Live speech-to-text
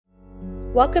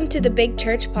Welcome to the Big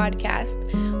Church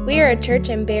Podcast. We are a church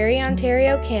in Barrie,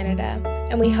 Ontario, Canada,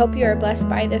 and we hope you are blessed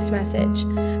by this message.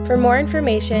 For more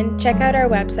information, check out our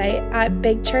website at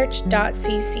bigchurch.cc.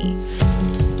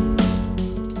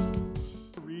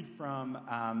 Read from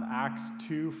Acts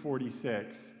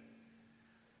 2:46.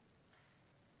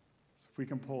 If we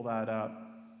can pull that up.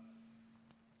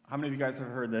 How many of you guys have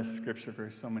heard this scripture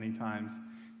verse so many times?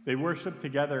 They worship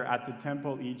together at the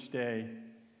temple each day.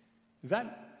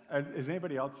 Is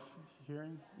anybody else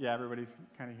hearing? Yeah, everybody's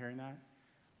kind of hearing that.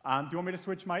 Do you want me to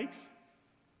switch mics?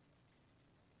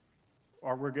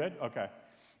 Or we're good? Okay.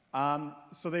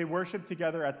 So they worshiped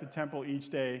together at the temple each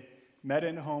day, met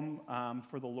in home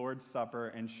for the Lord's Supper,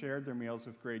 and shared their meals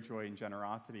with great joy and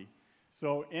generosity.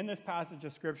 So in this passage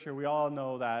of Scripture, we all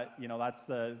know that, that's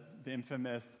the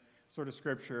infamous sort of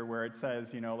Scripture where it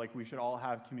says, like we should all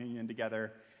have communion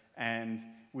together, and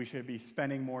we should be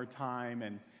spending more time,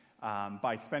 and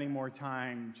by spending more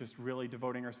time just really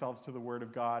devoting ourselves to the Word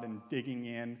of God and digging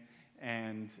in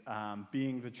and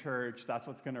being the church, that's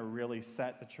what's going to really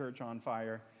set the church on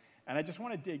fire. And I just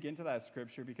want to dig into that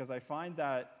Scripture because I find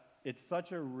that it's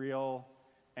such a real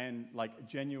and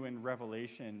genuine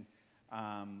revelation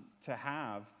to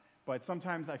have, but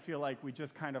sometimes I feel like we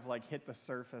just kind of hit the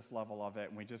surface level of it,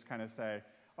 and we just kind of say,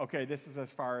 okay, this is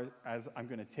as far as I'm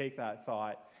going to take that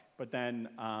thought. But then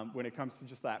when it comes to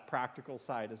just that practical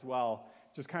side as well,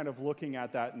 just kind of looking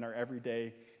at that in our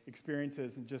everyday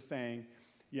experiences and just saying,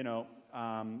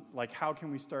 how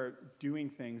can we start doing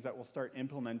things that will start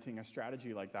implementing a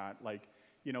strategy like that?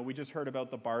 We just heard about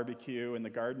the barbecue and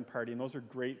the garden party, and those are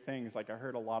great things. I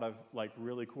heard a lot of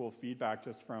really cool feedback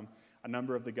just from a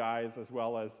number of the guys, as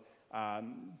well as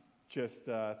just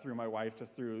through my wife,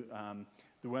 just through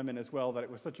the women as well, that it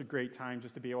was such a great time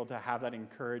just to be able to have that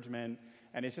encouragement.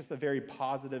 And it's just a very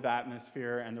positive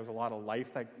atmosphere, and there's a lot of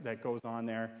life that goes on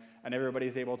there, and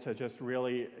everybody's able to just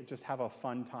really just have a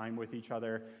fun time with each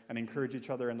other and encourage each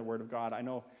other in the Word of God. I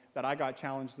know that I got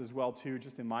challenged as well too,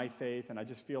 just in my faith, and I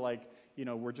just feel like,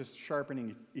 we're just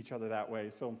sharpening each other that way.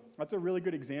 So that's a really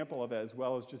good example of it, as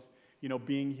well as just,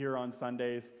 being here on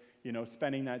Sundays,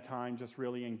 spending that time just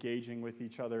really engaging with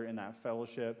each other in that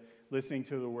fellowship, listening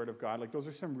to the Word of God. Those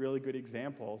are some really good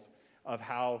examples of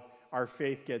how our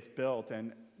faith gets built,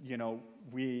 and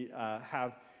we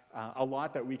have a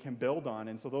lot that we can build on,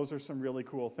 and so those are some really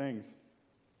cool things.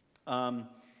 What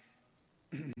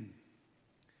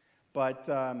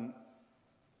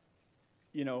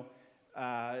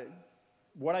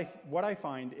I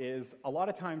find is a lot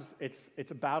of times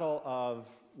it's a battle of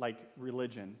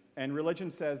religion, and religion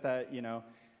says that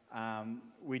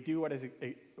we do what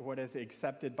is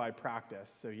accepted by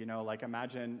practice. So,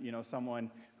 imagine,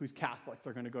 someone who's Catholic,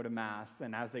 they're going to go to Mass,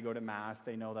 and as they go to Mass,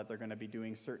 they know that they're going to be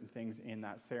doing certain things in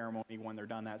that ceremony. When they're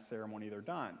done that ceremony, they're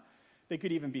done. They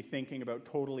could even be thinking about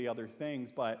totally other things,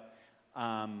 but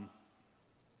by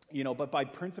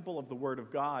principle of the Word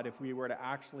of God, if we were to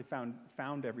actually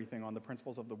found everything on the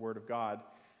principles of the Word of God,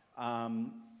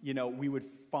 we would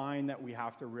find that we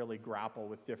have to really grapple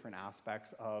with different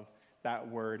aspects of that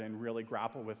word and really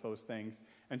grapple with those things.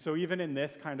 And so even in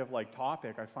this kind of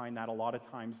topic, I find that a lot of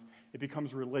times it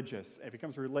becomes religious. It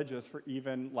becomes religious for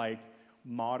even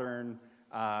modern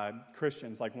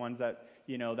Christians, ones that,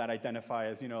 that identify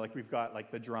as, we've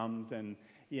got the drums and,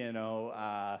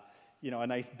 a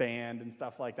nice band and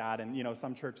stuff like that. And,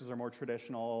 some churches are more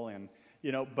traditional and,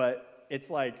 but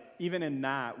it's even in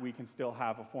that we can still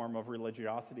have a form of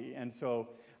religiosity. And so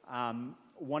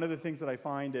one of the things that I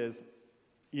find is,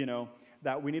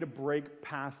 that we need to break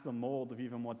past the mold of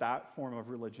even what that form of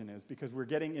religion is, because we're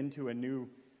getting into a new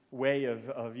way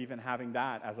of even having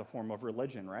that as a form of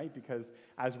religion, right? Because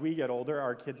as we get older,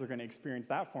 our kids are going to experience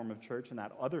that form of church, and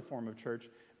that other form of church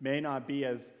may not be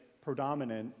as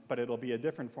predominant, but it'll be a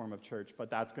different form of church, but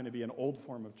that's going to be an old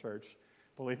form of church,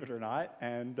 believe it or not,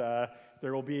 and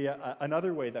there will be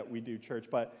another way that we do church.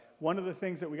 But one of the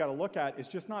things that we got to look at is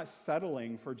just not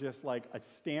settling for just a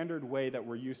standard way that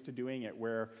we're used to doing it,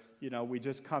 where we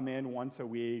just come in once a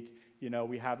week,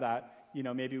 we have that,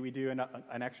 maybe we do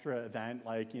an extra event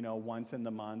once in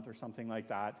the month or something like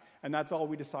that, and that's all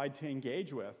we decide to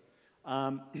engage with.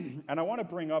 And I want to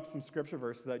bring up some scripture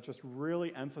verses that just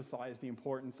really emphasize the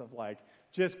importance of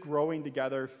just growing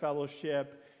together,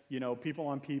 fellowship, people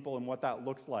on people, and what that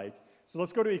looks like. So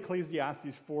let's go to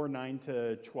Ecclesiastes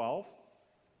 4:9-12.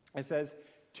 It says,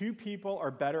 2 people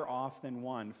are better off than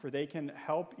one, for they can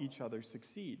help each other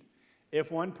succeed.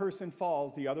 If one person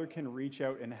falls, the other can reach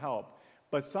out and help.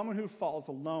 But someone who falls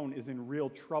alone is in real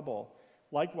trouble.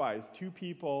 Likewise, 2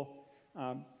 people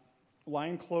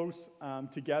lying close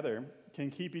together can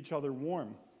keep each other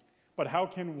warm. But how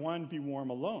can one be warm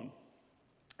alone?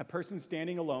 A person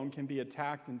standing alone can be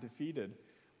attacked and defeated,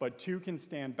 but two can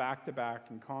stand back to back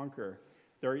and conquer.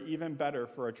 They're even better,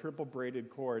 for a triple braided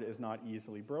cord is not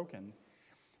easily broken.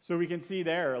 So we can see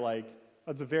there, like,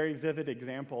 that's a very vivid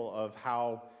example of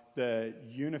how the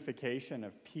unification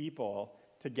of people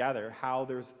together, how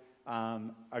there's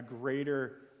a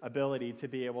greater ability to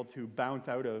be able to bounce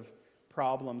out of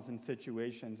problems and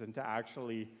situations and to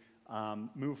actually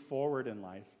move forward in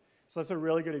life. So that's a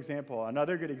really good example.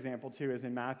 Another good example, too, is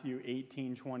in Matthew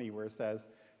 18:20, where it says,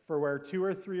 "For where 2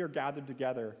 or 3 are gathered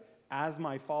together as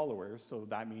my followers," so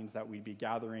that means that we be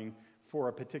gathering for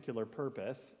a particular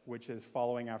purpose, which is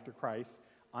following after Christ,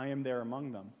 "I am there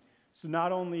among them." So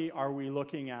not only are we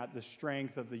looking at the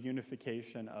strength of the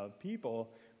unification of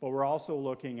people, but we're also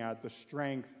looking at the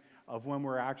strength of when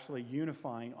we're actually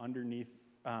unifying underneath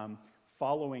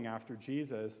following after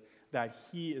Jesus, that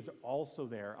he is also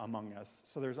there among us.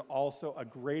 So there's also a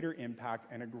greater impact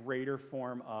and a greater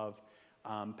form of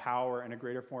power and a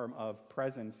greater form of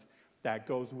presence that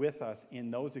goes with us in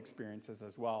those experiences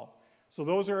as well. So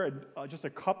those are just a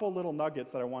couple little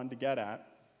nuggets that I wanted to get at.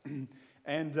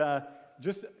 And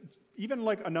just even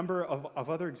like a number of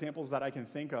other examples that I can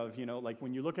think of, like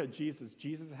when you look at Jesus,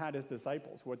 Jesus had his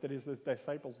disciples. What did his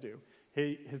disciples do?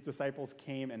 His disciples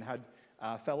came and had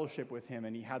fellowship with him,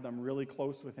 and he had them really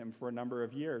close with him for a number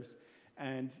of years.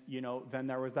 And, then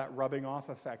there was that rubbing off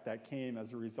effect that came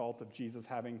as a result of Jesus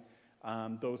having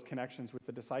those connections with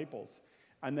the disciples.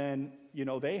 And then,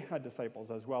 they had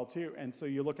disciples as well, too. And so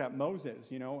you look at Moses,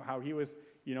 how he was,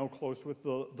 close with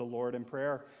the Lord in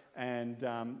prayer, and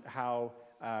how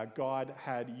God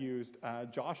had used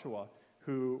Joshua,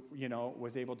 who,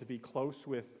 was able to be close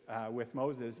with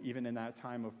Moses even in that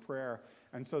time of prayer.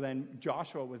 And so then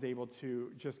Joshua was able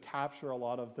to just capture a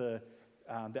lot of the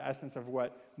essence of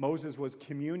what Moses was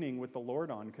communing with the Lord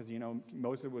on, because,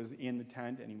 Moses was in the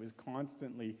tent and he was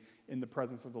constantly in the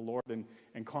presence of the Lord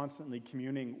and constantly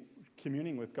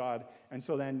communing with God. And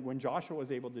so then when Joshua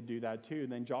was able to do that too,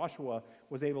 then Joshua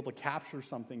was able to capture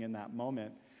something in that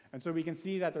moment. And so we can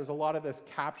see that there's a lot of this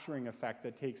capturing effect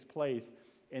that takes place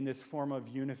in this form of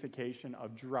unification,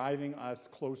 of driving us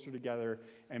closer together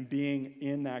and being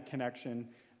in that connection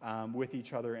with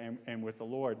each other and with the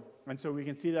Lord. And so we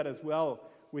can see that as well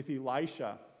with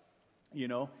Elisha.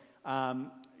 You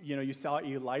saw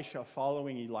Elisha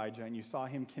following Elijah, and you saw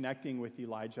him connecting with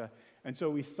Elijah. And so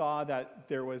we saw that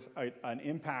there was an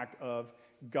impact of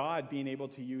God being able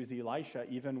to use Elisha,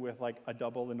 even with like a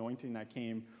double anointing that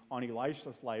came on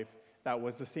Elisha's life. That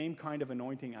was the same kind of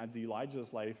anointing as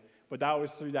Elijah's life, but that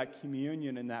was through that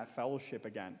communion and that fellowship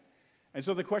again. And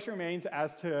so the question remains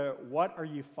as to what are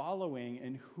you following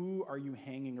and who are you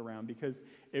hanging around, because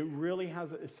it really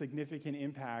has a significant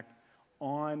impact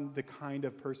on the kind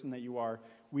of person that you are.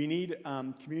 We need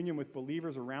communion with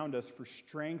believers around us for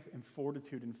strength and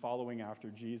fortitude in following after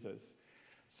Jesus.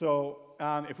 So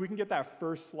if we can get that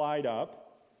first slide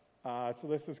up. So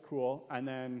this is cool. And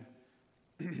then,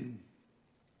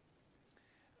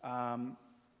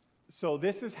 so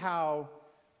this is how,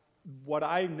 what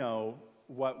I know,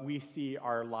 what we see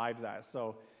our lives as.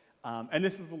 So, and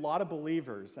this is a lot of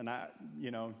believers, and I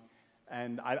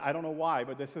don't know why,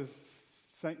 but this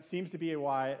seems to be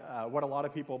why what a lot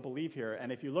of people believe here.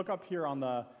 And if you look up here on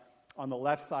the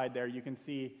left side there, you can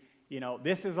see,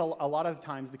 this is a lot of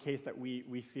times the case that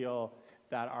we feel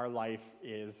that our life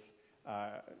is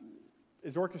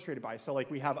orchestrated by. So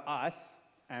like we have us,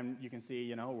 and you can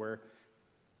see, we're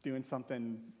doing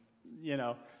something,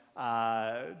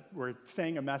 we're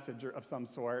saying a message of some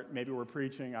sort. Maybe we're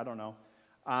preaching, I don't know.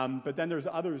 But then there's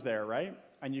others there, right?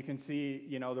 And you can see,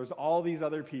 there's all these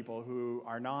other people who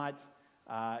are not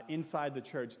inside the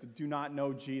church, that do not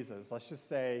know Jesus. Let's just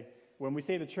say, when we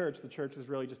say the church is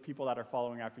really just people that are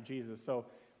following after Jesus. So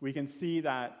we can see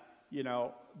that,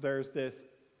 there's this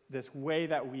way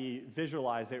that we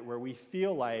visualize it where we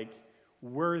feel like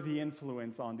we're the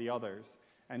influence on the others.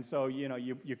 And so,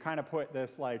 you kind of put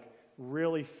this like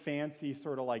really fancy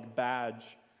sort of like badge,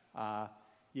 on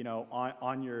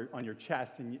your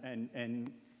chest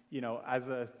and as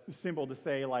a symbol to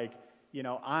say like,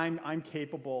 I'm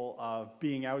capable of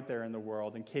being out there in the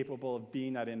world and capable of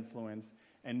being that influence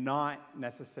and not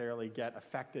necessarily get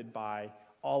affected by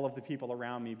all of the people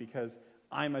around me because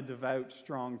I'm a devout,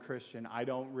 strong Christian. I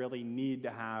don't really need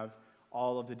to have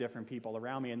all of the different people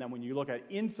around me. And then when you look at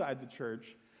inside the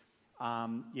church,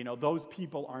 those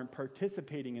people aren't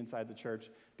participating inside the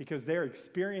church because their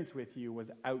experience with you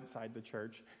was outside the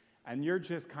church. And you're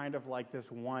just kind of like this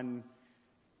one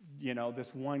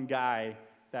guy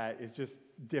that is just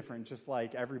different, just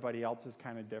like everybody else is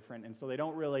kind of different. And so they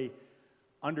don't really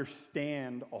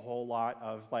understand a whole lot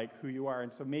of like who you are.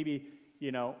 And so maybe,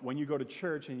 when you go to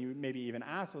church and you maybe even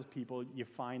ask those people, you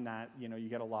find that, you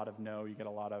get a lot of no, you get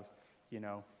a lot of,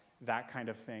 that kind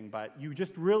of thing. But you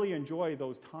just really enjoy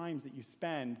those times that you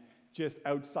spend just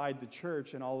outside the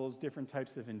church and all those different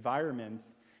types of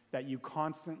environments that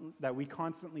we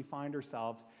constantly find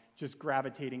ourselves just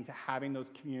gravitating to having those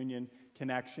communion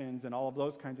connections and all of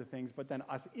those kinds of things. But then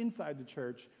us inside the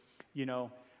church,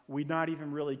 we're not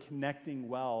even really connecting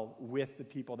well with the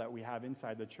people that we have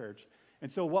inside the church.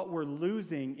 And so what we're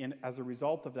losing as a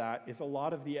result of that is a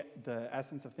lot of the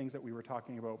essence of things that we were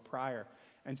talking about prior.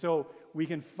 And so we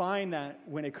can find that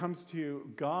when it comes to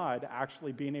God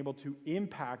actually being able to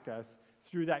impact us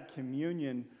through that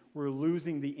communion, we're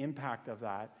losing the impact of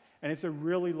that. And it's a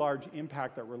really large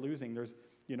impact that we're losing. There's,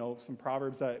 some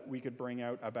proverbs that we could bring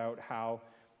out about how,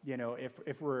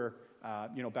 if we're,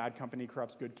 bad company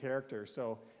corrupts good character.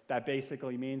 So that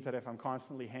basically means that if I'm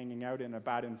constantly hanging out in a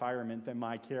bad environment, then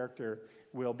my character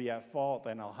will be at fault,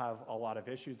 and I'll have a lot of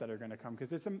issues that are going to come.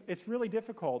 Because it's really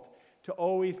difficult to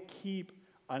always keep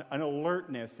an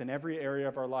alertness in every area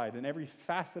of our life, in every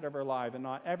facet of our life, and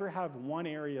not ever have one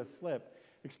area slip,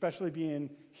 especially being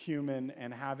human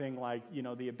and having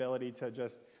the ability to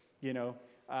just,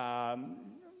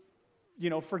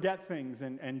 forget things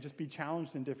and just be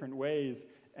challenged in different ways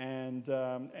and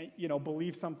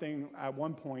believe something at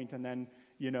one point and then,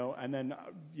 in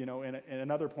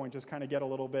another point just kind of get a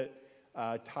little bit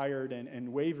tired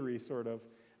and wavery sort of.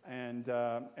 And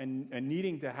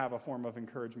needing to have a form of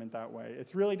encouragement that way.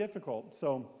 It's really difficult.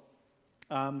 So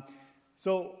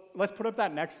let's put up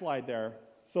that next slide there.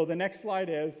 So the next slide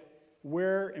is,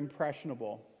 we're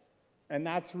impressionable. And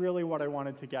that's really what I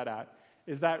wanted to get at,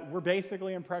 is that we're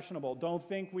basically impressionable. Don't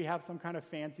think we have some kind of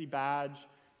fancy badge,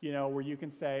 where you can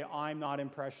say, I'm not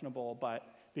impressionable, but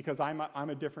because I'm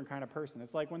a different kind of person.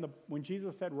 It's like when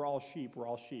Jesus said we're all sheep, we're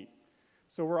all sheep.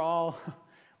 So we're all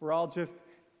just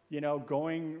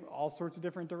going all sorts of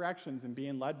different directions and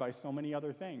being led by so many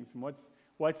other things. And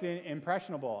what's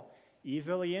impressionable?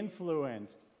 Easily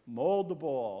influenced,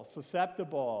 moldable,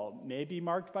 susceptible, maybe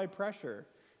marked by pressure.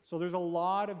 So there's a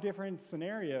lot of different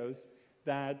scenarios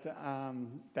that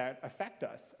affect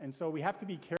us. And so we have to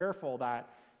be careful that,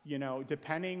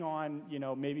 depending on,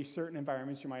 maybe certain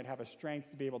environments, you might have a strength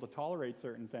to be able to tolerate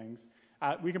certain things.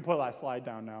 We can pull that slide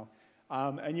down now.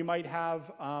 And you might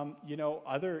have,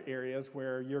 other areas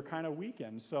where you're kind of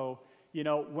weakened. So,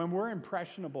 when we're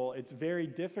impressionable, it's very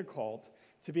difficult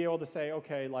to be able to say,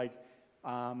 okay,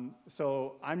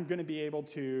 so I'm going to be able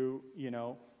to,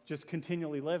 just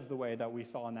continually live the way that we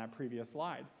saw in that previous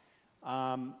slide.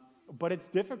 But it's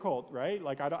difficult, right?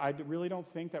 I really don't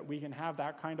think that we can have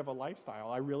that kind of a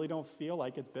lifestyle. I really don't feel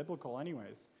like it's biblical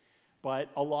anyways. But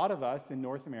a lot of us in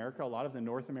North America, a lot of the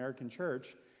North American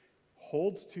church,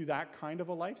 holds to that kind of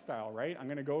a lifestyle, right? I'm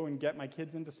going to go and get my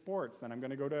kids into sports. Then I'm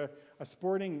going to go to a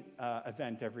sporting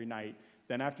event every night.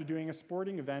 Then after doing a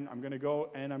sporting event, I'm going to go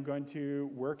and I'm going to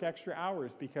work extra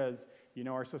hours because,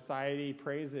 our society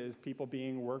praises people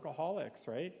being workaholics,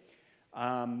 right?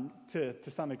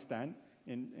 To some extent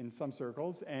in some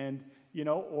circles. And,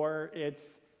 or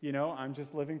it's, I'm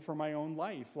just living for my own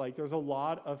life. There's a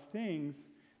lot of things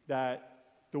that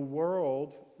the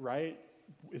world, right,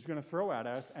 is going to throw at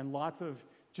us, and lots of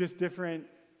just different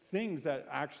things that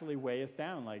actually weigh us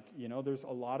down. There's a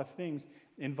lot of things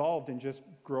involved in just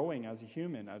growing as a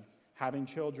human, of having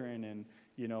children and,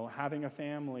 having a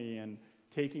family and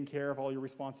taking care of all your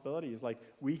responsibilities.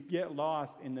 We get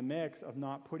lost in the mix of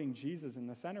not putting Jesus in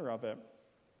the center of it.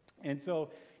 And so,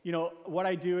 what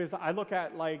I do is I look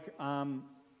at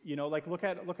look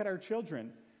at our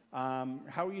children.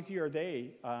 How easy are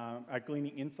they at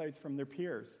gleaning insights from their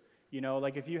peers?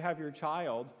 If you have your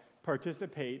child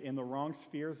participate in the wrong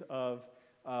spheres of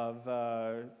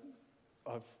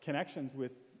connections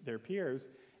with their peers,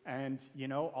 and,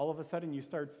 all of a sudden you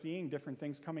start seeing different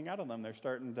things coming out of them. They're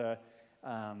starting to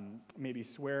maybe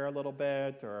swear a little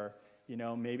bit, or,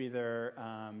 maybe they're,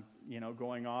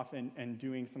 going off and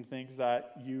doing some things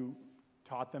that you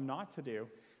taught them not to do.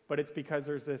 But it's because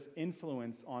there's this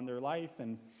influence on their life.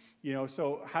 And,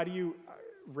 so how do you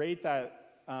rate that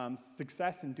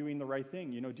success in doing the right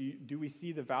thing? Do we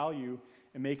see the value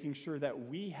in making sure that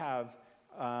we have,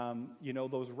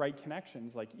 those right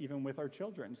connections, even with our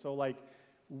children? So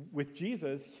with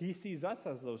Jesus, he sees us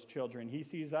as those children. He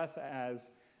sees us as,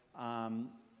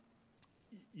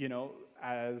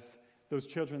 as those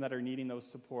children that are needing those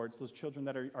supports, those children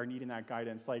that are needing that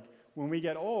guidance. When we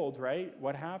get old, right,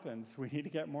 what happens? We need to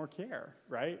get more care,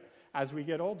 right, as we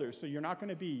get older. So you're not going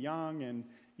to be young and,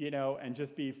 and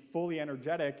just be fully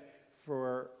energetic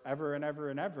forever and ever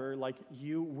and ever.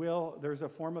 You will, there's a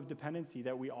form of dependency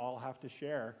that we all have to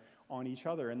share on each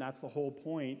other. And that's the whole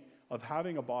point of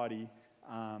having a body,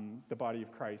 the body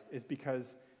of Christ, is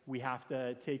because we have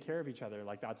to take care of each other.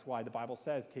 Like, that's why the Bible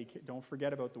says, don't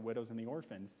forget about the widows and the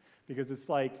orphans, because it's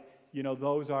like,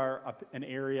 those are an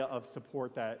area of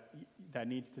support that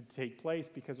needs to take place,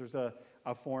 because there's a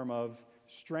form of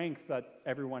strength that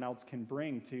everyone else can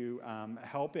bring to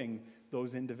helping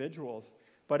those individuals.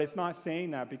 But it's not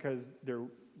saying that because they're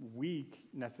weak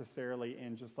necessarily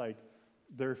in just like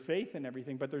their faith and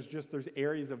everything, but there's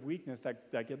areas of weakness that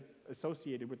get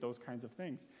associated with those kinds of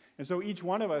things. And so each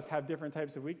one of us have different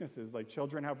types of weaknesses. Like,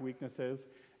 children have weaknesses,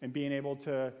 and being able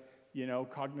to,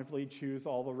 cognitively choose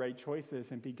all the right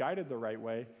choices and be guided the right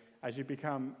way. As you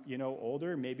become,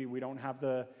 older, maybe we don't have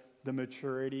the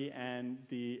maturity and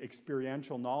the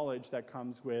experiential knowledge that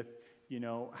comes with,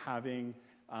 having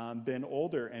been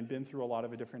older and been through a lot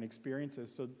of different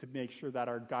experiences. So to make sure that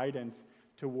our guidance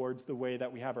towards the way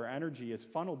that we have our energy is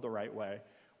funneled the right way.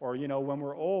 Or, when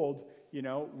we're old,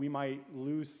 we might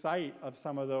lose sight of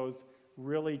some of those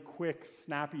really quick,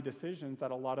 snappy decisions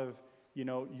that a lot of,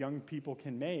 young people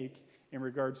can make in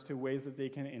regards to ways that they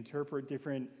can interpret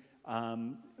different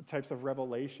types of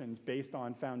revelations based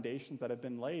on foundations that have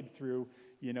been laid through,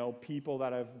 people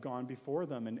that have gone before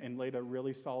them and laid a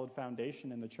really solid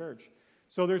foundation in the church.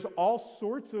 So there's all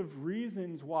sorts of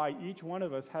reasons why each one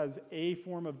of us has a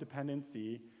form of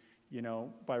dependency,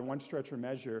 by one stretch or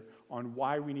measure, on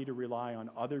why we need to rely on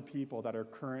other people that are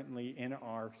currently in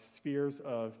our spheres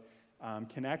of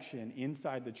connection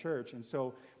inside the church. And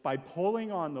so by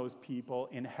pulling on those people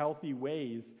in healthy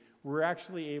ways, we're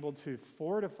actually able to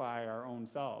fortify our own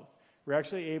selves. We're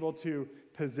actually able to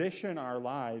position our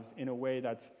lives in a way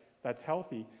that's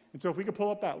healthy. And so if we could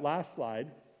pull up that last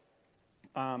slide.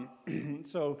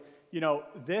 So,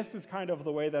 this is kind of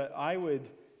the way that I would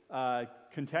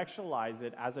contextualize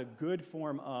it as a good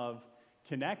form of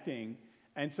connecting.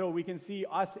 And so we can see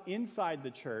us inside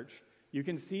the church. You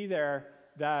can see there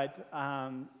that,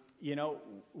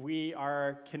 we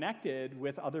are connected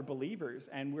with other believers,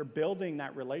 and we're building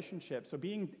that relationship. So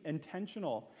being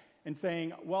intentional and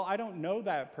saying, well, I don't know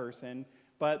that person,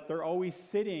 but they're always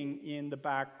sitting in the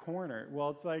back corner. Well,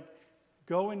 it's like,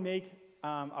 go and make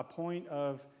a point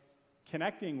of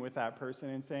connecting with that person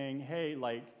and saying, hey,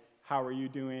 like, how are you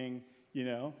doing,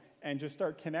 and just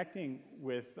start connecting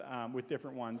with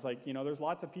different ones. Like, there's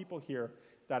lots of people here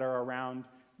that are around,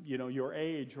 your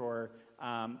age, or,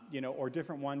 or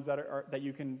different ones that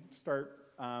you can start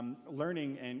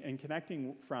learning and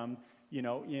connecting from,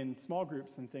 in small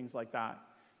groups and things like that.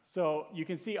 So you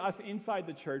can see us inside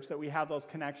the church, that we have those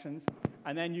connections,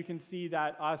 and then you can see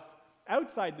that us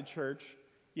outside the church,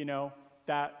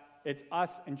 that it's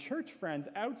us and church friends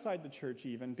outside the church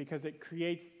even, because it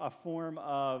creates a form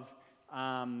of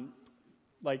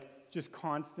just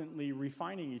constantly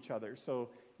refining each other. So,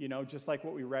 just like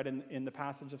what we read in the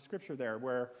passage of Scripture there,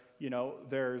 where,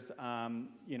 there's,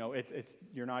 it's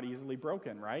you're not easily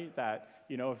broken, right? That,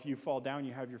 if you fall down,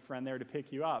 you have your friend there to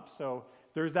pick you up. So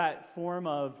there's that form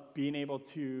of being able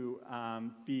to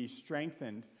be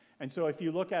strengthened. And so if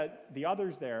you look at the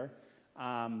others there,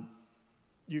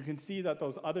 you can see that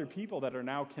those other people that are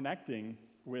now connecting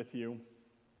with you,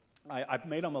 I've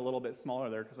made them a little bit smaller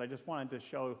there because I just wanted to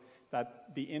show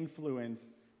that the influence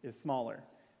is smaller,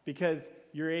 because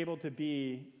you're able to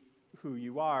be who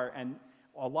you are. And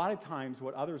a lot of times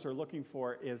what others are looking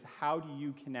for is, how do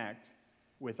you connect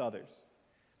with others?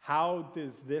 How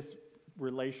does this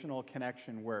relational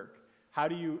connection work? How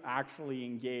do you actually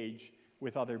engage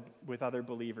with other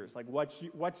believers? Like,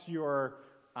 what's your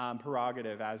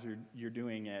prerogative as you're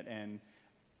doing it, and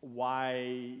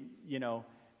why,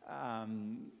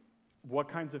 what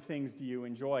kinds of things do you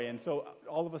enjoy? And so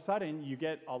all of a sudden you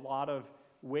get a lot of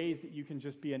ways that you can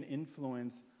just be an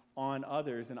influence on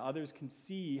others, and others can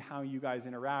see how you guys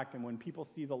interact. And when people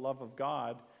see the love of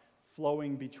God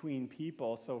flowing between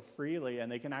people so freely,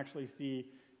 and they can actually see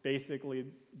basically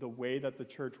the way that the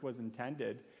church was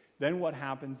intended, then what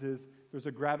happens is there's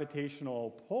a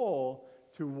gravitational pull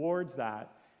towards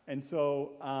that. And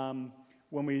so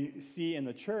when we see in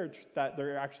the church that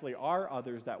there actually are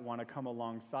others that want to come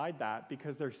alongside that,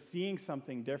 because they're seeing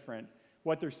something different,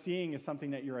 what they're seeing is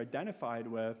something that you're identified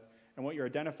with, and what you're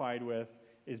identified with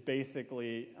is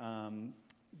basically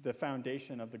the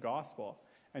foundation of the gospel.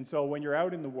 And so when you're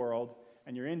out in the world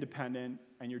and you're independent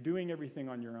and you're doing everything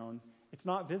on your own, it's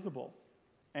not visible.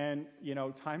 And,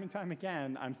 time and time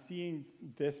again, I'm seeing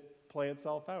this play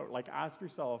itself out. Like, ask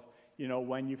yourself,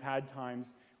 when you've had times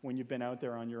when you've been out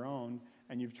there on your own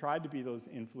and you've tried to be those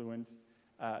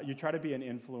you try to be an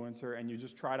influencer, and you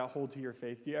just try to hold to your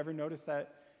faith. Do you ever notice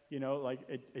that,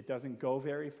 it doesn't go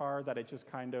very far, that it just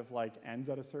kind of ends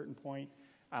at a certain point?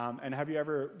 And have you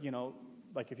ever,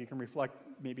 like if you can reflect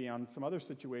maybe on some other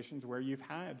situations where you've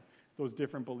had those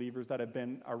different believers that have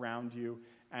been around you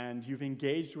and you've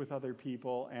engaged with other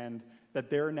people and that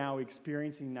they're now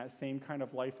experiencing that same kind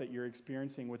of life that you're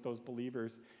experiencing with those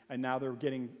believers, and now they're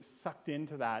getting sucked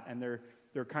into that and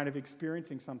they're kind of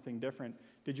experiencing something different.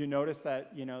 Did you notice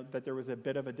that, that there was a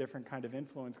bit of a different kind of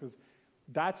influence? Because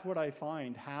that's what I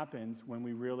find happens when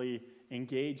we really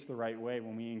engage the right way,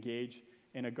 when we engage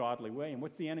in a godly way. And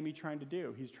what's the enemy trying to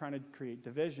do? He's trying to create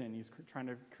division. He's trying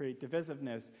to create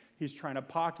divisiveness. He's trying to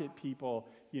pocket people,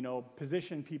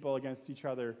 position people against each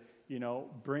other,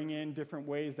 bring in different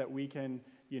ways that we can,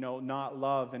 not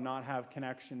love and not have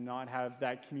connection, not have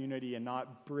that community and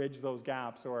not bridge those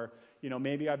gaps. Or,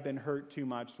 maybe I've been hurt too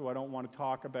much, so I don't want to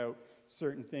talk about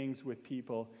certain things with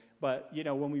people. But,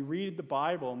 when we read the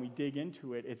Bible and we dig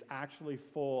into it, it's actually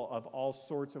full of all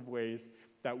sorts of ways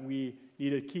that we need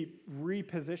to keep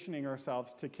repositioning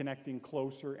ourselves to connecting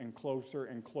closer and closer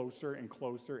and closer and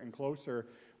closer and closer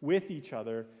with each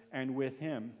other and with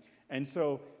Him. And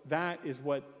so that is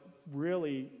what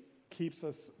really keeps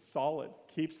us solid,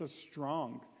 keeps us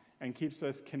strong, and keeps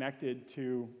us connected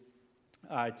to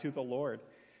the Lord.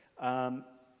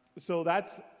 So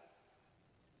that's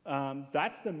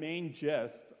the main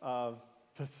gist of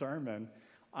the sermon.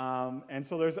 And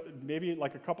so there's maybe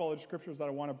like a couple of scriptures that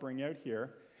I want to bring out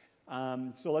here.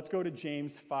 So let's go to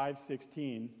James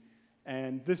 5:16.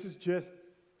 And this is just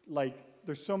like,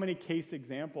 there's so many case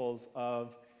examples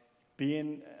of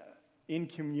being in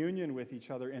communion with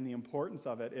each other, and the importance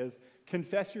of it is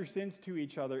confess your sins to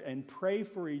each other and pray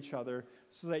for each other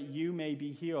so that you may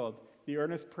be healed. The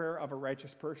earnest prayer of a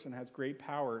righteous person has great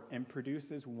power and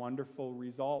produces wonderful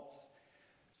results.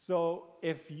 So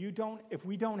if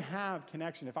we don't have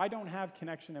connection, if I don't have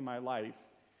connection in my life,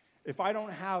 if I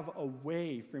don't have a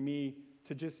way for me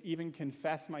to just even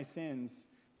confess my sins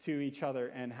to each other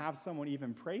and have someone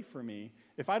even pray for me,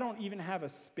 if I don't even have a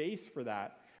space for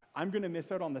that, I'm going to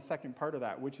miss out on the second part of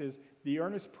that, which is the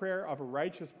earnest prayer of a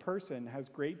righteous person has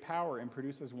great power and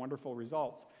produces wonderful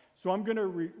results. So I'm going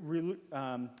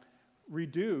to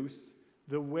reduce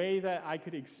the way that I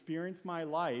could experience my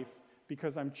life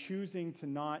because I'm choosing to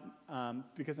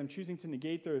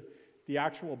negate the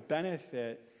actual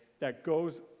benefit that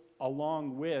goes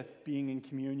along with being in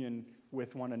communion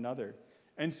with one another.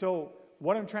 And so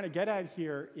what I'm trying to get at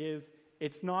here is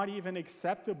it's not even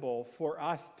acceptable for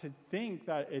us to think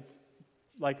that it's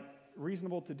like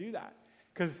reasonable to do that,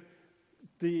 because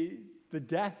the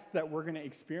death that we're going to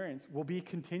experience will be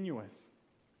continuous.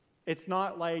 It's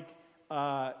not like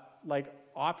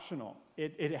optional.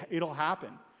 It'll happen.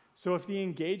 So if the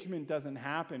engagement doesn't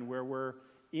happen where we're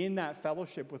in that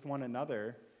fellowship with one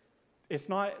another, it's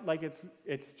not like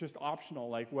it's just optional,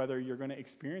 like whether you're going to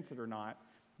experience it or not.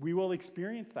 We will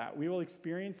experience that. We will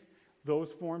experience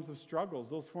those forms of struggles,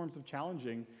 those forms of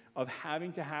challenging, of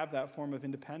having to have that form of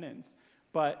independence.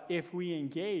 But if we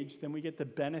engage, then we get the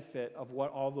benefit of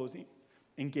what all those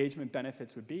engagement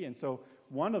benefits would be. And so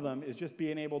one of them is just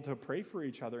being able to pray for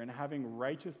each other and having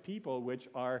righteous people, which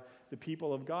are the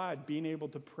people of God, being able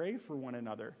to pray for one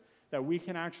another, that we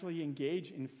can actually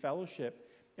engage in fellowship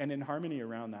and in harmony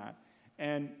around that.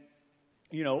 And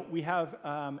we have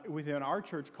within our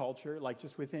church culture, like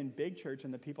just within Big Church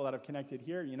and the people that have connected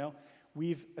here,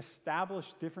 we've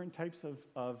established different types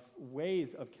of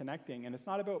ways of connecting. And it's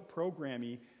not about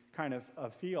programmy kind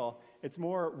of feel. It's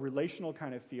more relational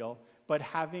kind of feel, but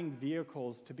having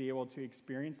vehicles to be able to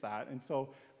experience that. And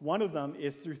so one of them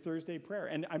is through Thursday prayer.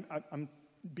 And I'm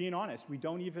being honest, you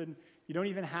don't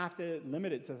even have to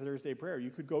limit it to Thursday prayer. You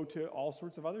could go to all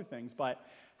sorts of other things, but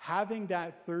having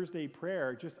that Thursday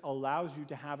prayer just allows you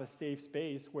to have a safe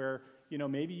space where,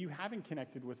 maybe you haven't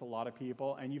connected with a lot of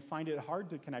people and you find it hard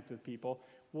to connect with people.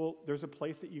 Well, there's a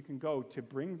place that you can go to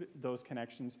bring those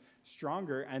connections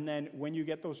stronger. And then when you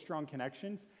get those strong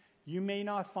connections, you may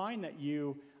not find that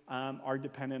you are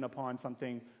dependent upon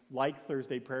something like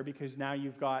Thursday prayer, because now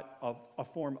you've got a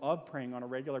form of praying on a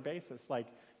regular basis. Like,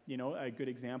 a good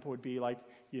example would be like,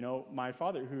 my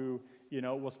father who,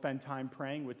 will spend time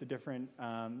praying with the different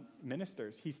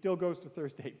ministers. He still goes to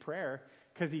Thursday prayer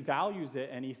because he values it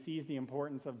and he sees the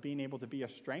importance of being able to be a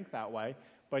strength that way.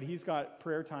 But he's got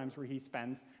prayer times where he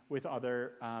spends with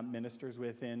other ministers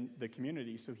within the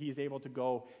community. So he's able to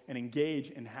go and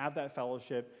engage and have that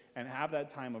fellowship and have that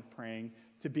time of praying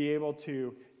to be able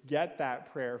to get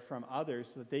that prayer from others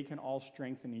so that they can all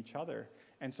strengthen each other.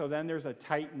 And so then there's a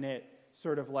tight-knit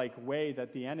sort of like way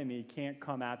that the enemy can't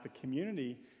come at the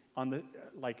community on the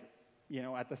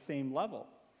at the same level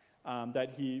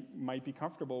that he might be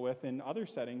comfortable with in other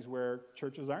settings where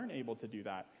churches aren't able to do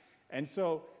that. And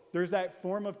so there's that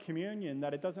form of communion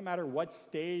that it doesn't matter what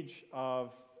stage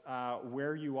of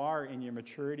where you are in your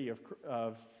maturity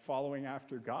of following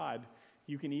after God,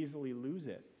 you can easily lose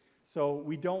it. So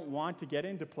we don't want to get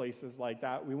into places like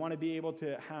that. We want to be able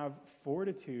to have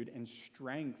fortitude and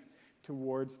strength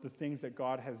towards the things that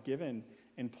God has given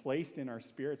and placed in our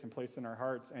spirits and placed in our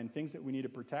hearts and things that we need to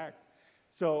protect.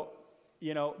 So,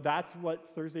 that's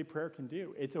what Thursday prayer can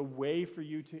do. It's a way for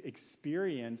you to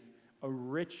experience a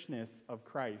richness of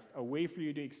Christ, a way for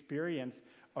you to experience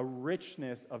a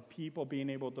richness of people being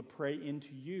able to pray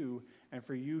into you and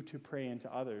for you to pray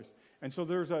into others. And so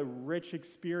there's a rich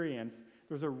experience,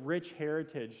 there's a rich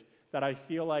heritage that I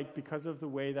feel like because of the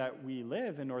way that we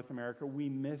live in North America, we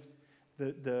miss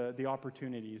the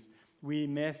opportunities. We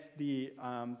miss the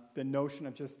notion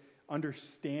of just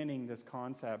understanding this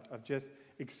concept of just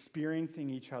experiencing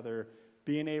each other,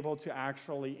 being able to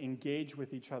actually engage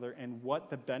with each other and what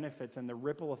the benefits and the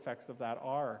ripple effects of that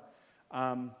are.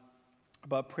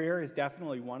 But prayer is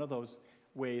definitely one of those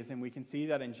ways, and we can see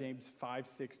that in James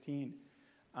 5:16.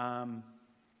 And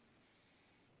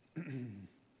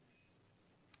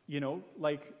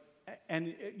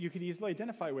you could easily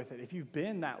identify with it. If you've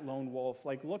been that lone wolf,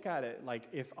 look at it.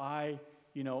 If I,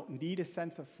 need a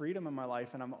sense of freedom in my life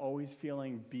and I'm always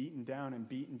feeling beaten down and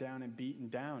beaten down and beaten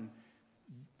down,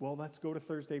 well, let's go to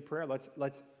Thursday prayer.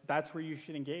 That's where you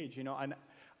should engage, And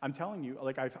I'm telling you,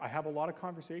 I have a lot of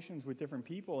conversations with different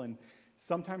people, and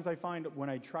sometimes I find when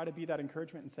I try to be that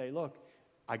encouragement and say, look,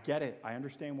 I get it. I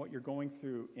understand what you're going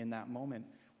through in that moment.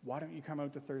 Why don't you come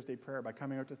out to Thursday prayer? By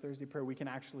coming out to Thursday prayer, we can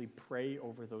actually pray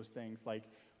over those things.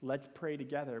 Let's pray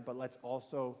together, but let's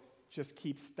also just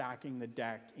keep stacking the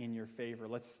deck in your favor.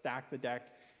 Let's stack the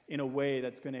deck in a way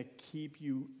that's going to keep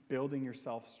you building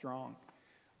yourself strong.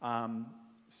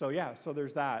 So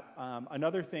there's that.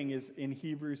 Another thing is in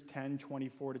Hebrews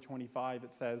 10:24-25,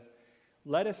 it says,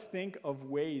 let us think of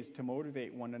ways to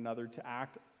motivate one another to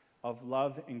act of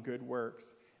love and good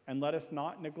works, and let us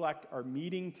not neglect our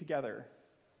meeting together.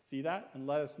 See that? And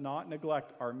let us not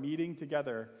neglect our meeting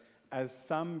together as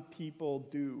some people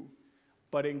do,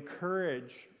 but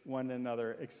encourage one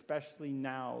another, especially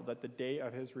now that the day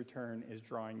of his return is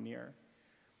drawing near.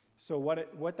 So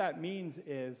what that means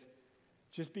is,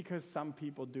 just because some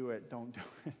people do it, don't do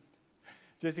it.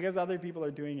 Just because other people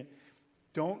are doing it,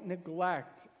 don't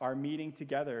neglect our meeting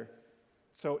together.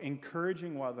 So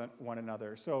encouraging one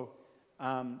another. So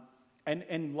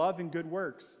and love and good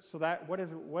works. So that what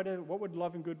would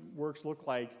love and good works look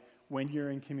like when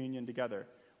you're in communion together?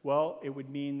 Well, it would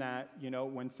mean that,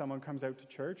 when someone comes out to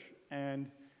church and,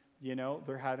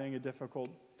 they're having a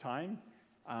difficult time,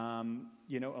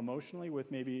 emotionally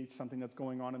with maybe something that's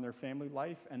going on in their family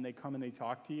life, and they come and they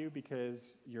talk to you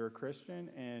because you're a Christian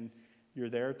and you're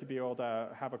there to be able to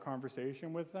have a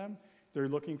conversation with them. They're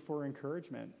looking for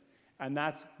encouragement. And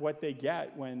that's what they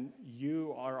get when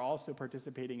you are also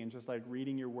participating in just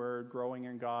reading your word, growing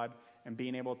in God, and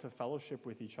being able to fellowship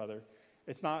with each other.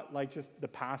 It's not just the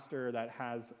pastor that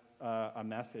has a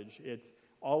message. It's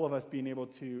all of us being able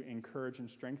to encourage and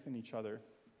strengthen each other.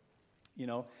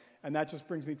 And that just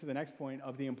brings me to the next point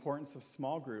of the importance of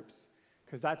small groups,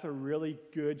 because that's a really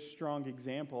good, strong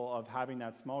example of having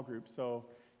that small group. So,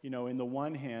 in the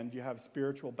one hand, you have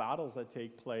spiritual battles that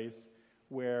take place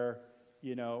where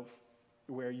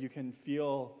you can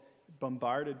feel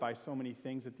bombarded by so many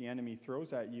things that the enemy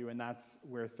throws at you, and that's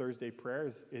where Thursday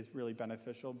prayer is really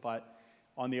beneficial. But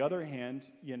on the other hand,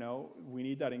 we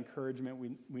need that encouragement.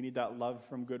 We need that love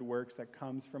from good works that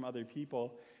comes from other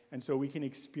people. And so we can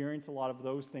experience a lot of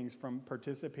those things from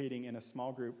participating in a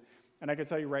small group. And I can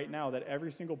tell you right now that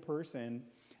every single person,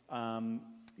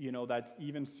 that's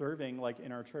even serving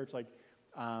in our church,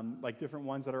 different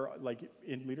ones that are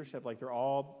in leadership, they're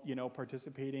all,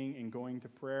 participating in going to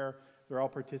prayer. They're all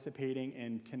participating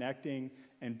in connecting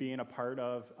and being a part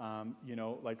of,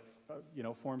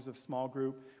 forms of small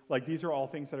group. These are all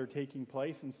things that are taking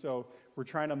place. And so we're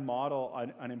trying to model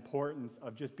an importance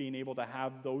of just being able to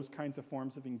have those kinds of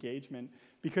forms of engagement.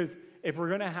 Because if we're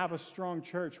going to have a strong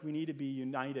church, we need to be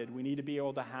united. We need to be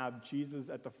able to have Jesus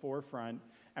at the forefront.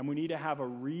 And we need to have a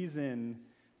reason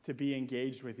to be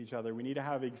engaged with each other. We need to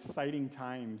have exciting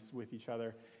times with each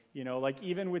other.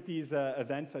 Even with these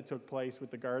events that took place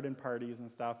with the garden parties and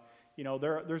stuff,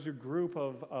 there's a group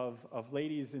of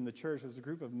ladies in the church, there's a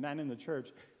group of men in the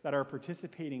church that are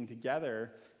participating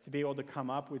together to be able to come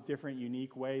up with different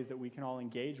unique ways that we can all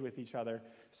engage with each other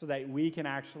so that we can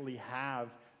actually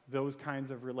have those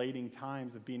kinds of relating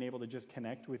times of being able to just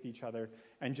connect with each other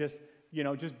and just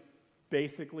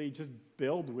basically just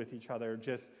build with each other,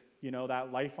 just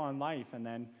that life on life. And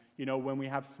then, when we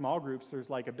have small groups, there's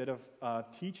a bit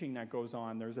of teaching that goes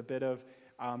on. There's a bit of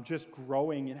just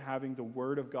growing and having the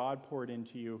Word of God poured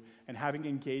into you and having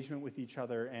engagement with each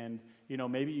other. And,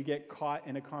 maybe you get caught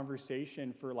in a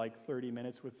conversation for like 30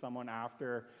 minutes with someone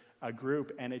after a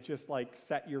group, and it just like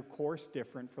set your course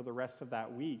different for the rest of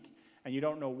that week. And you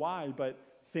don't know why, but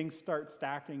things start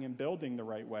stacking and building the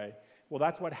right way. Well,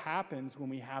 that's what happens when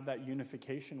we have that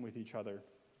unification with each other.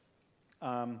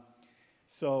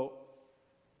 So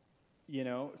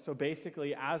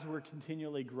basically, as we're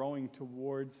continually growing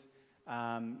towards,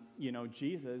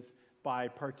 Jesus, by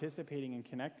participating and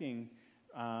connecting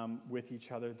with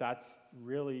each other, that's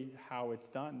really how it's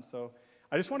done. So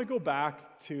I just want to go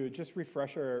back to just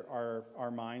refresh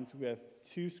our minds with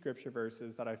two scripture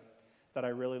verses that I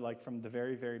really like from the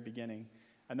very, very beginning.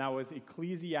 And that was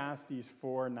Ecclesiastes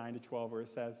 4:9-12, where it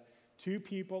says, "Two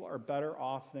people are better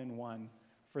off than one,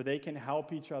 for they can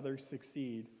help each other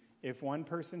succeed. If one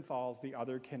person falls, the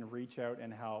other can reach out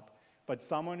and help. But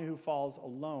someone who falls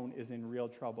alone is in real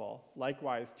trouble.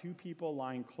 Likewise, two people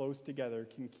lying close together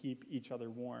can keep each other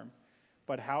warm.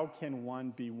 But how can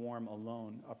one be warm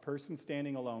alone? A person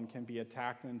standing alone can be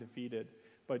attacked and defeated,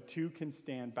 but two can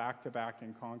stand back to back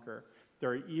and conquer.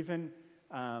 They're even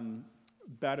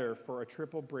better, for a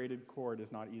triple braided cord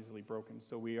is not easily broken."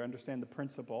 So we understand the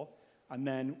principle, and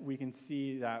then we can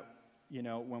see that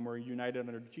when we're united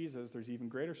under Jesus, there's even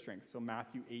greater strength. So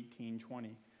Matthew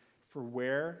 18:20, "For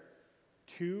where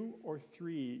 2 or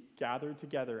 3 gather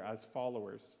together as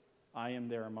followers, I am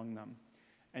there among them."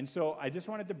 And so I just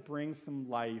wanted to bring some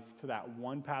life to that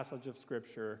one passage of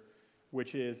Scripture,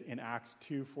 which is in Acts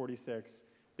 2:46.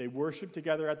 "They worshiped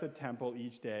together at the temple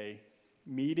each day,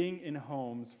 meeting in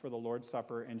homes for the Lord's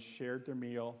Supper, and shared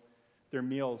their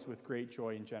meals with great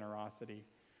joy and generosity."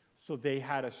 So they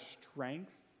had a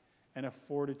strength and a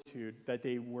fortitude that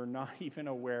they were not even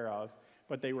aware of,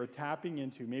 but they were tapping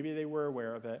into. Maybe they were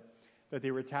aware of it, that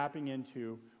they were tapping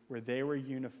into, where they were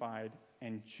unified,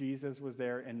 and Jesus was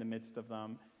there in the midst of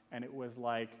them, and it was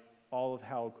like all of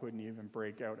hell couldn't even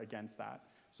break out against that.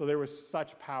 So there was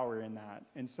such power in that.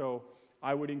 And so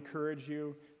I would encourage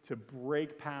you to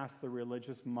break past the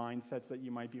religious mindsets that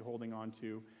you might be holding on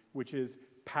to, which is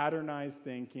patternized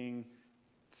thinking,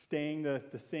 staying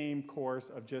the same course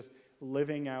of just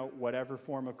living out whatever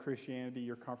form of Christianity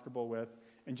you're comfortable with,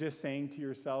 and just saying to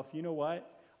yourself, you know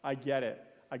what? I get it.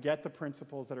 I get the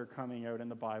principles that are coming out in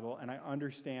the Bible, and I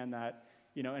understand that,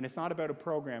 and it's not about a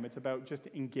program, it's about just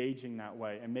engaging that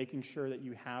way and making sure that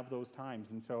you have those times.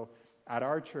 And so at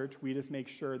our church, we just make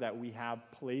sure that we have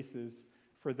places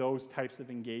for those types of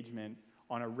engagement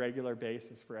on a regular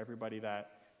basis for everybody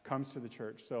that comes to the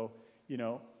church. So,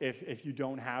 if you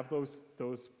don't have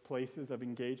those places of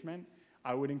engagement,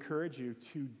 I would encourage you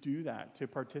to do that, to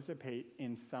participate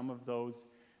in some of those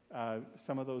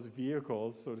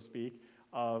vehicles, so to speak,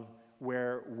 of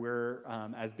where we're,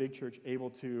 as Big Church, able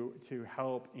to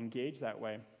help engage that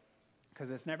way.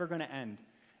 Because it's never going to end.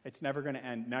 It's never going to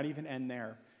end, not even end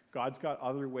there. God's got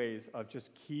other ways of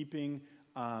just keeping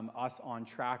us on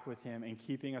track with Him and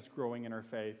keeping us growing in our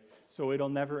faith. So it'll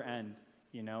never end.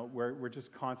 We're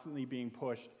just constantly being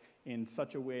pushed in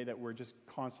such a way that we're just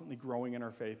constantly growing in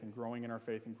our faith and growing in our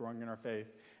faith and growing in our faith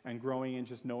and growing in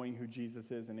just knowing who Jesus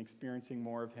is and experiencing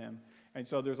more of Him. And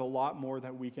so there's a lot more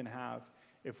that we can have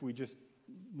if we just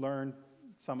learn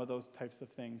some of those types of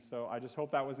things. So I just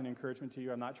hope that was an encouragement to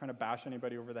you. I'm not trying to bash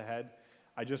anybody over the head.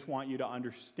 I just want you to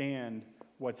understand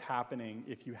what's happening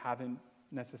if you haven't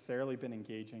necessarily been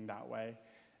engaging that way,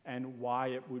 and why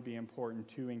it would be important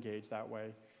to engage that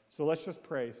way. So let's just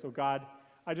pray. So God,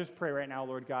 I just pray right now,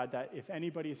 Lord God, that if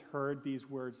anybody's heard these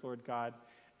words, Lord God,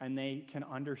 and they can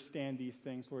understand these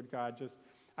things, Lord God,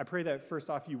 I pray that first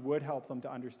off, you would help them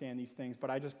to understand these things. But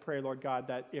I just pray, Lord God,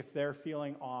 that if they're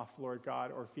feeling off, Lord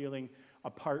God, or feeling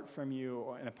apart from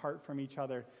you and apart from each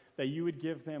other, that you would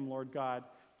give them, Lord God,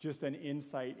 just an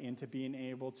insight into being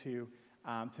able to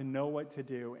know what to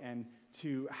do and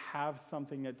to have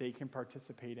something that they can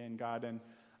participate in, God. And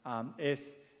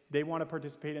if they want to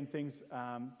participate in things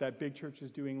that Big Church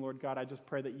is doing, Lord God, I just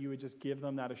pray that you would just give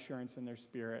them that assurance in their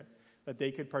spirit, that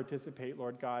they could participate,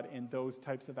 Lord God, in those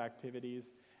types of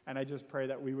activities. And I just pray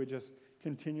that we would just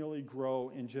continually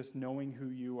grow in just knowing who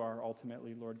you are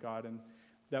ultimately, Lord God, and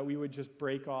that we would just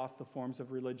break off the forms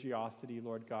of religiosity,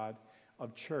 Lord God,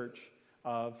 of church,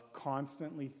 of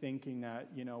constantly thinking that,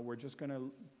 we're just going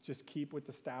to just keep with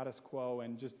the status quo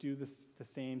and just do the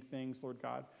same things, Lord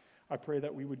God. I pray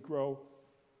that we would grow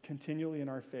continually in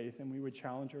our faith, and we would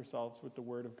challenge ourselves with the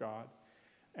Word of God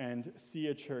and see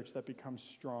a church that becomes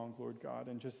strong, Lord God,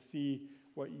 and just see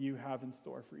what you have in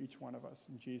store for each one of us.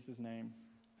 In Jesus' name,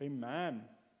 amen.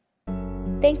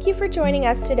 Thank you for joining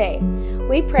us today.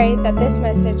 We pray that this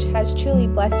message has truly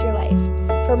blessed your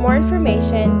life. For more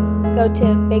information, go to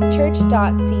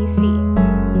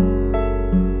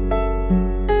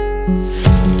bigchurch.cc.